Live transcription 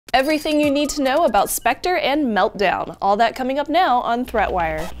Everything you need to know about Spectre and Meltdown. All that coming up now on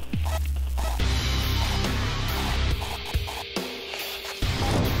ThreatWire.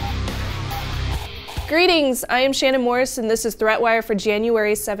 Greetings, I am Shannon Morris and this is ThreatWire for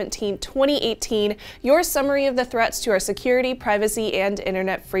January 17, 2018, your summary of the threats to our security, privacy, and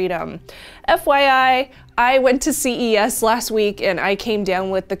internet freedom. FYI, I went to CES last week and I came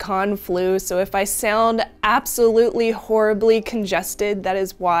down with the con flu, so if I sound absolutely horribly congested, that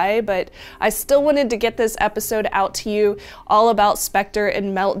is why, but I still wanted to get this episode out to you all about Spectre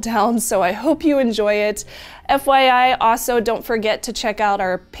and Meltdown, so I hope you enjoy it. FYI, also don't forget to check out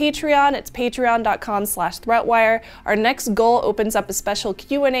our Patreon. It's patreon.com/threatwire. Our next goal opens up a special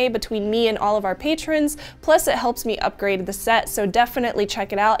Q&A between me and all of our patrons, plus it helps me upgrade the set, so definitely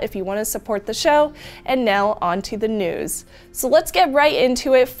check it out if you want to support the show. And now on to the news. So let's get right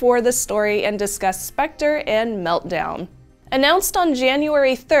into it for the story and discuss Spectre and Meltdown. Announced on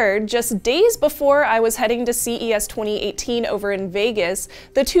January 3rd, just days before I was heading to CES 2018 over in Vegas,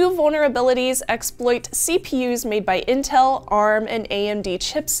 the two vulnerabilities exploit CPUs made by Intel, ARM, and AMD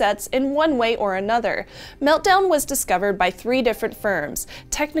chipsets in one way or another. Meltdown was discovered by three different firms: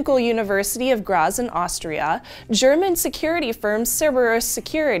 Technical University of Graz in Austria, German security firm Cerberus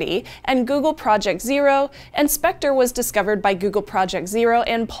Security, and Google Project Zero, and Spectre was discovered by Google Project Zero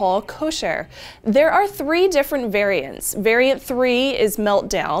and Paul Kosher. There are three different variants. Variant 3 is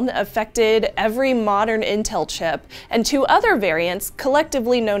Meltdown, affected every modern Intel chip, and two other variants,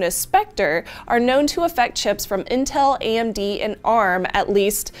 collectively known as Spectre, are known to affect chips from Intel, AMD, and ARM, at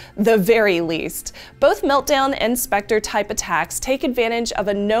least the very least. Both Meltdown and Spectre type attacks take advantage of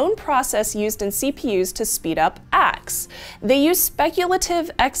a known process used in CPUs to speed up acts. They use speculative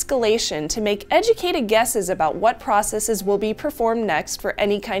escalation to make educated guesses about what processes will be performed next for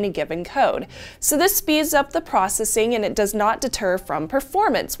any kind of given code. So this speeds up the processing and it does not deter from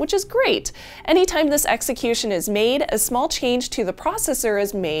performance, which is great. Anytime this execution is made, a small change to the processor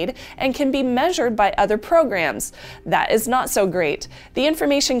is made and can be measured by other programs. That is not so great. The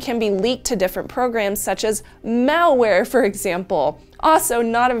information can be leaked to different programs such as malware, for example. Also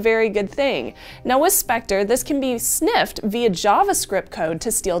not a very good thing. Now with Spectre, this can be sniffed via JavaScript code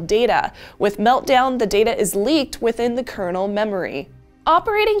to steal data. With Meltdown, the data is leaked within the kernel memory.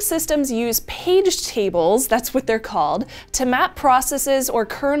 Operating systems use page tables, that's what they're called, to map processes or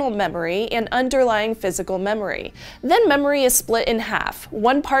kernel memory and underlying physical memory. Then memory is split in half,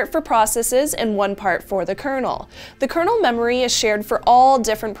 one part for processes and one part for the kernel. The kernel memory is shared for all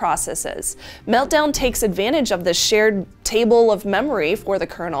different processes. Meltdown takes advantage of this shared table of memory for the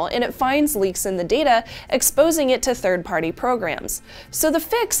kernel and it finds leaks in the data, exposing it to third-party programs. So the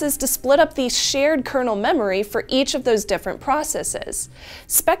fix is to split up the shared kernel memory for each of those different processes.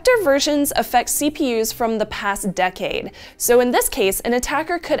 Spectre versions affect CPUs from the past decade. So in this case, an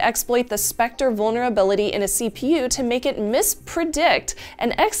attacker could exploit the Spectre vulnerability in a CPU to make it mispredict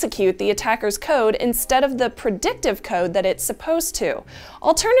and execute the attacker's code instead of the predictive code that it's supposed to.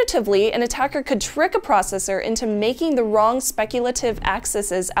 Alternatively, an attacker could trick a processor into making the wrong speculative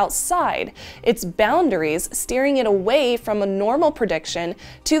accesses outside its boundaries, steering it away from a normal prediction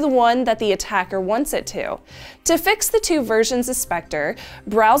to the one that the attacker wants it to. To fix the two versions of Spectre,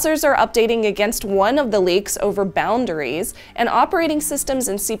 browsers are updating against one of the leaks over boundaries, and operating systems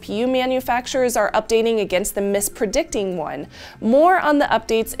and CPU manufacturers are updating against the mispredicting one. More on the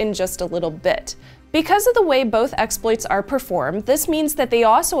updates in just a little bit. Because of the way both exploits are performed, this means that they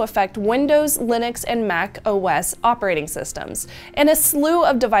also affect Windows, Linux, and Mac OS operating systems, and a slew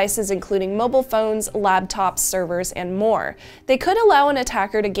of devices including mobile phones, laptops, servers, and more. They could allow an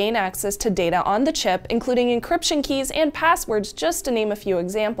attacker to gain access to data on the chip, including encryption keys and passwords, just to name a few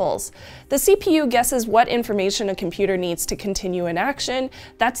examples. The CPU guesses what information a computer needs to continue an action.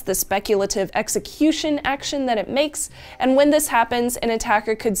 That's the speculative execution action that it makes, and when this happens, an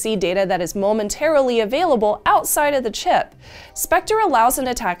attacker could see data that is momentarily available outside of the chip. Spectre allows an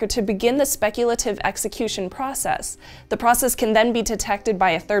attacker to begin the speculative execution process. The process can then be detected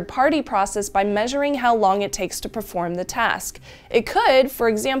by a third-party process by measuring how long it takes to perform the task. It could, for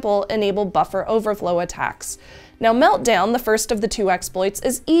example, enable buffer overflow attacks. Now Meltdown, the first of the two exploits,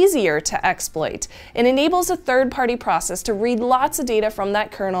 is easier to exploit. It enables a third-party process to read lots of data from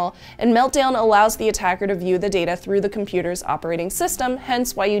that kernel, and Meltdown allows the attacker to view the data through the computer's operating system,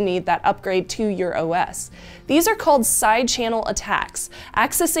 hence why you need that upgrade to your OS. These are called side-channel attacks,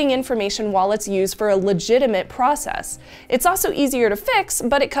 accessing information while it's used for a legitimate process. It's also easier to fix,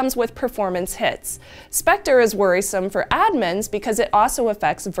 but it comes with performance hits. Spectre is worrisome for admins because it also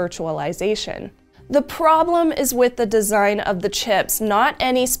affects virtualization. The problem is with the design of the chips, not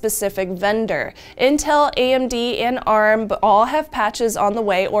any specific vendor. Intel, AMD, and ARM all have patches on the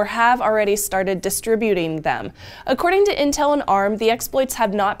way or have already started distributing them. According to Intel and ARM, the exploits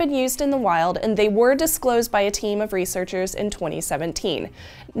have not been used in the wild, and they were disclosed by a team of researchers in 2017.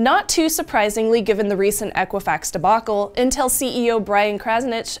 Not too surprisingly, given the recent Equifax debacle, Intel CEO Brian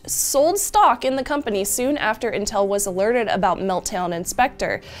Krasnich sold stock in the company soon after Intel was alerted about Meltdown and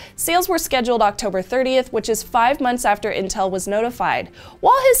Spectre. Sales were scheduled October 30th, which is 5 months after Intel was notified.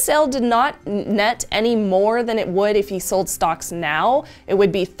 While his sale did not net any more than it would if he sold stocks now, it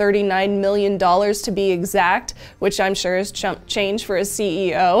would be $39 million to be exact, which I'm sure is chump change for a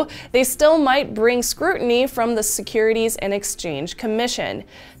CEO, they still might bring scrutiny from the Securities and Exchange Commission.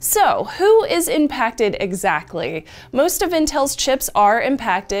 So, who is impacted exactly? Most of Intel's chips are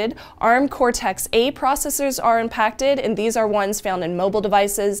impacted. ARM Cortex-A processors are impacted, and these are ones found in mobile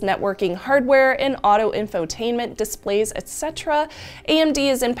devices, networking hardware, and auto infotainment displays, etc. AMD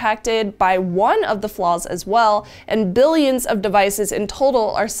is impacted by one of the flaws as well, and billions of devices in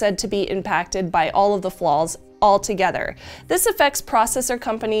total are said to be impacted by all of the flaws altogether. This affects processor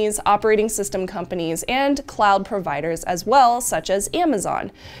companies, operating system companies, and cloud providers as well, such as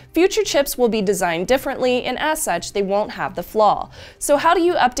Amazon. Future chips will be designed differently, and as such, they won't have the flaw. So how do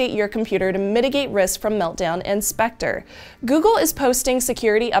you update your computer to mitigate risk from Meltdown and Spectre? Google is posting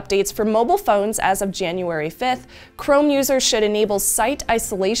security updates for mobile phones as of January 5th. Chrome users should enable site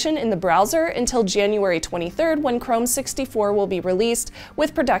isolation in the browser until January 23rd, when Chrome 64 will be released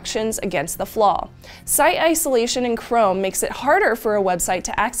with protections against the flaw. Site isolation in Chrome makes it harder for a website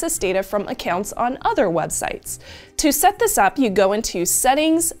to access data from accounts on other websites. To set this up, you go into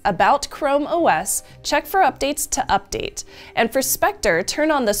Settings, About Chrome OS, check for updates to update. And for Spectre, turn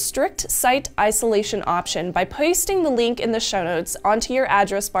on the Strict Site Isolation option by pasting the link in the show notes onto your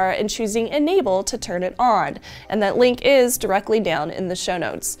address bar and choosing Enable to turn it on. And that link is directly down in the show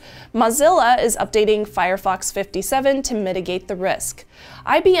notes. Mozilla is updating Firefox 57 to mitigate the risk.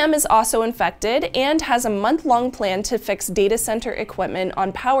 IBM is also infected and has a month-long plan to fix data center equipment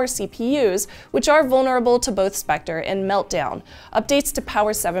on Power CPUs, which are vulnerable to both Spectre and Meltdown. Updates to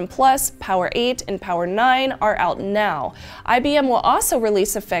Power 7 Plus, Power 8, and Power 9 are out now. IBM will also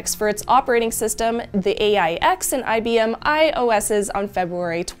release a fix for its operating system, the AIX and IBM iOSs, on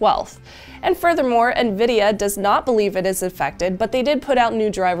February 12th. And furthermore, NVIDIA does not believe it is affected, but they did put out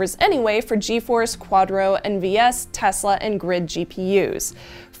new drivers anyway for GeForce, Quadro, NVS, Tesla, and Grid GPUs.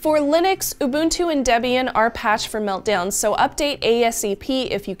 For Linux, Ubuntu and Debian are patched for Meltdown, so update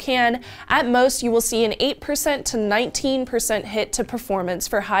ASAP if you can. At most, you will see an 8% to 19% hit to performance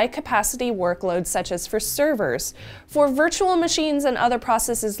for high-capacity workloads such as for servers. For virtual machines and other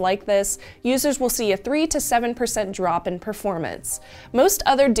processes like this, users will see a 3 to 7% drop in performance. Most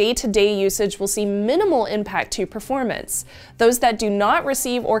other day-to-day usage will see minimal impact to performance. Those that do not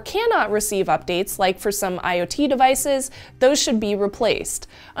receive or cannot receive updates, like for some IoT devices, those should be replaced.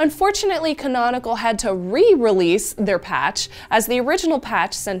 Unfortunately, Canonical had to re-release their patch, as the original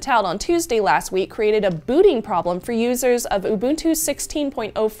patch sent out on Tuesday last week created a booting problem for users of Ubuntu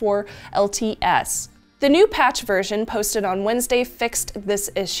 16.04 LTS. The new patch version posted on Wednesday fixed this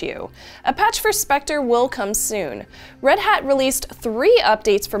issue. A patch for Spectre will come soon. Red Hat released 3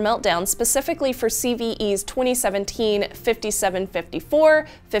 updates for Meltdown specifically for CVEs 2017 5754,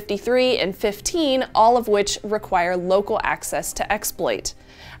 53, and 15, all of which require local access to exploit.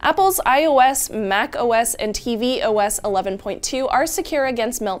 Apple's iOS, macOS, and tvOS 11.2 are secure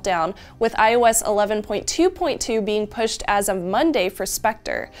against Meltdown, with iOS 11.2.2 being pushed as of Monday for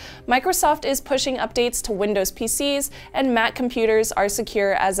Spectre. Microsoft is pushing updates to Windows PCs, and Mac computers are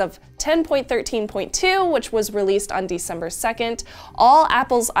secure as of 10.13.2, which was released on December 2nd. All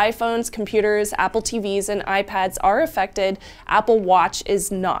Apple's iPhones, computers, Apple TVs, and iPads are affected. Apple Watch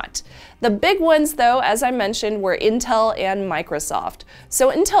is not. The big ones, though, as I mentioned, were Intel and Microsoft.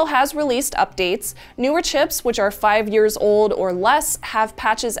 So Intel has released updates. Newer chips, which are 5 years old or less, have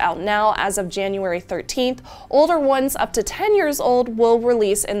patches out now as of January 13th. Older ones up to 10 years old will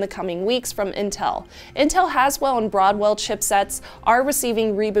release in the coming weeks from Intel. Intel Haswell and Broadwell chipsets are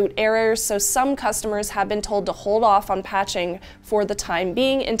receiving reboot errors, so some customers have been told to hold off on patching for the time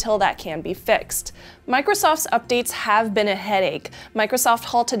being until that can be fixed. Microsoft's updates have been a headache. Microsoft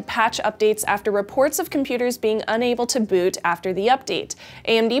halted patch updates after reports of computers being unable to boot after the update.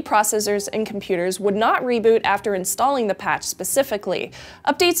 AMD processors and computers would not reboot after installing the patch specifically.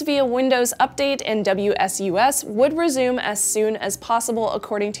 Updates via Windows Update and WSUS would resume as soon as possible,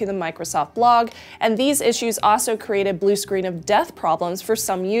 according to the Microsoft blog, and these issues also created blue screen of death problems for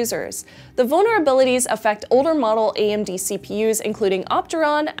some users. users. The vulnerabilities affect older model AMD CPUs, including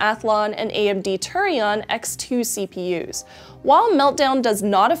Opteron, Athlon, and AMD Turion X2 CPUs. While Meltdown does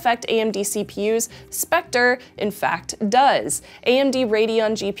not affect AMD CPUs, Spectre, in fact, does. AMD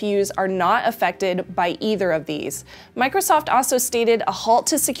Radeon GPUs are not affected by either of these. Microsoft also stated a halt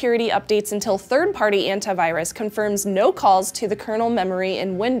to security updates until third-party antivirus confirms no calls to the kernel memory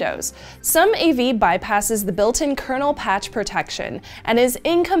in Windows. Some AV bypasses the built-in kernel patch protection and is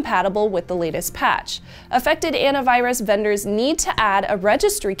incompatible with the latest patch. Affected antivirus vendors need to add a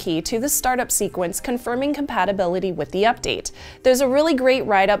registry key to the startup sequence confirming compatibility with the update. There's a really great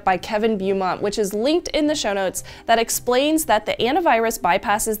write-up by Kevin Beaumont, which is linked in the show notes, that explains that the antivirus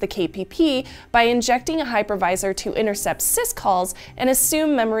bypasses the KPP by injecting a hypervisor to intercept syscalls and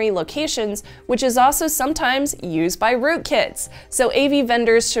assume memory locations, which is also sometimes used by rootkits. So AV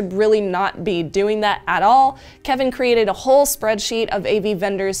vendors should really not be doing that at all. Kevin created a whole spreadsheet of AV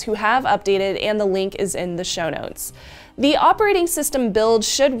vendors who have updated, and the link is in the show notes. The operating system build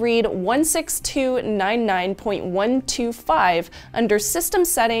should read 162.99.125 under System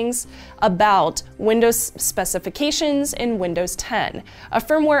Settings, About, Windows Specifications in Windows 10. A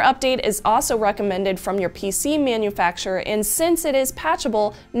firmware update is also recommended from your PC manufacturer, and since it is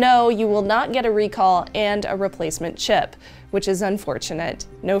patchable, no, you will not get a recall and a replacement chip, which is unfortunate.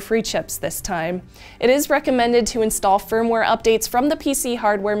 No free chips this time. It is recommended to install firmware updates from the PC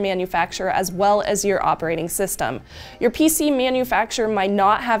hardware manufacturer as well as your operating system. Your PC manufacturer might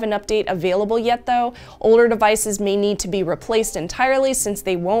not have an update available yet though. Older devices may need to be replaced entirely since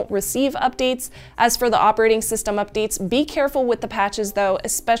they won't receive updates. As for the operating system updates, be careful with the patches though,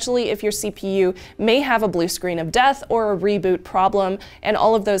 especially if your CPU may have a blue screen of death or a reboot problem, and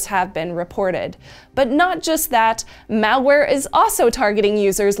all of those have been reported. But not just that, malware is also targeting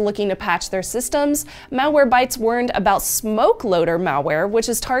users looking to patch their systems. Malwarebytes warned about smoke loader malware, which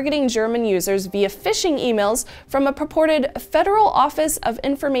is targeting German users via phishing emails from a purported Federal Office of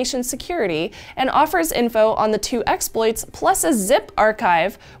Information Security, and offers info on the 2 exploits plus a zip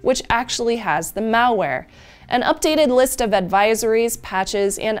archive which actually has the malware. An updated list of advisories,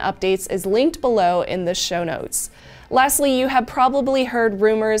 patches, and updates is linked below in the show notes. Lastly, you have probably heard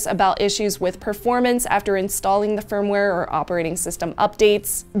rumors about issues with performance after installing the firmware or operating system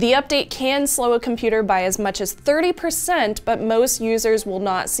updates. The update can slow a computer by as much as 30%, but most users will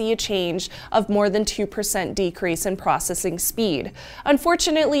not see a change of more than 2% decrease in processing speed.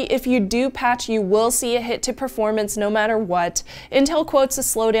 Unfortunately, if you do patch, you will see a hit to performance no matter what. Intel quotes a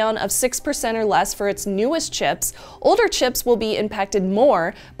slowdown of 6% or less for its newest chips. Older chips will be impacted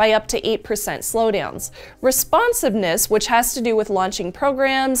more by up to 8% slowdowns. Responsiveness, which has to do with launching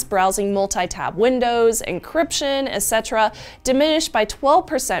programs, browsing multi-tab windows, encryption, etc., diminished by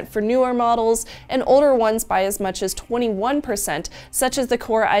 12% for newer models, and older ones by as much as 21%, such as the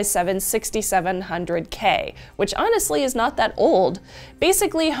Core i7-6700K, which honestly is not that old.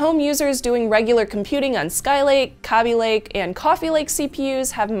 Basically, home users doing regular computing on Skylake, Kaby Lake, and Coffee Lake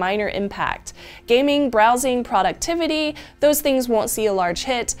CPUs have minor impact. Gaming, browsing, productivity, those things won't see a large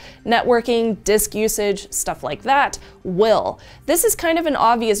hit. Networking, disk usage, stuff like that will. This is kind of an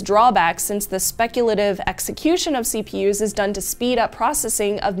obvious drawback since the speculative execution of CPUs is done to speed up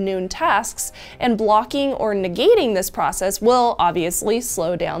processing of known tasks, and blocking or negating this process will obviously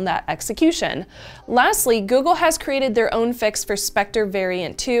slow down that execution. Lastly, Google has created their own fix for Spectre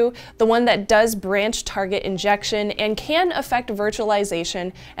Variant 2, the one that does branch target injection and can affect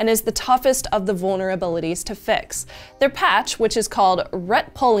virtualization and is the toughest of the vulnerabilities to fix. Their patch, which is called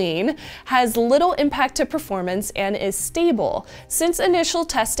retpoline, has little impact to performance and is stable. Since initial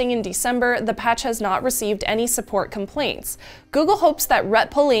testing in December, the patch has not received any support complaints. Google hopes that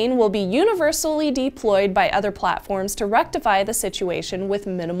retpoline will be universally deployed by other platforms to rectify the situation with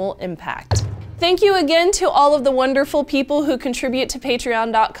minimal impact. Thank you again to all of the wonderful people who contribute to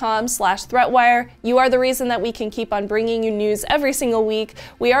patreon.com/threatwire. You are the reason that we can keep on bringing you news every single week.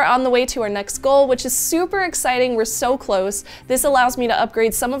 We are on the way to our next goal, which is super exciting. We're so close. This allows me to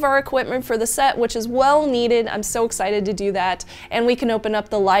upgrade some of our equipment for the set, which is well needed. I'm so excited to do that. And we can open up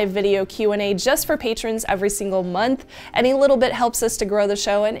the live video Q&A just for patrons every single month. Any little bit helps us to grow the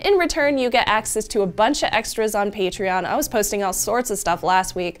show, and in return, you get access to a bunch of extras on Patreon. I was posting all sorts of stuff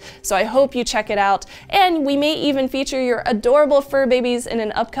last week, so I hope you check it out, and we may even feature your adorable fur babies in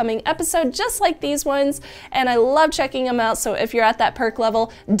an upcoming episode just like these ones, and I love checking them out, so if you're at that perk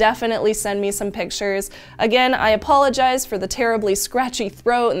level, definitely send me some pictures. Again, I apologize for the terribly scratchy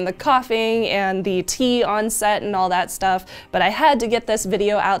throat and the coughing and the tea on set and all that stuff, but I had to get this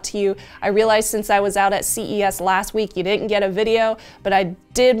video out to you. I realized since I was out at CES last week, you didn't get a video, but I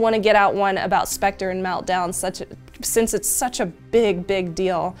did want to get out one about Specter and Meltdown, since it's such a big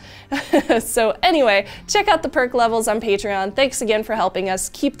deal. So anyway, check out the perk levels on Patreon. Thanks again for helping us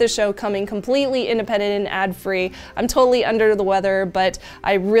keep the show coming completely independent and ad-free. I'm totally under the weather, but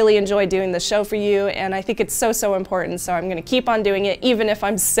I really enjoy doing the show for you, and I think it's so important, so I'm gonna keep on doing it even if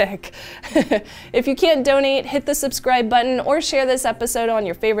I'm sick. If you can't donate, hit the subscribe button or share this episode on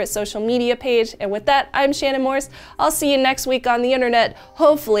your favorite social media page. And with that, I'm Shannon Morse. I'll see you next week on the internet,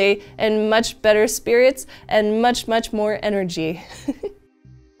 hopefully in much better spirits and much more energy.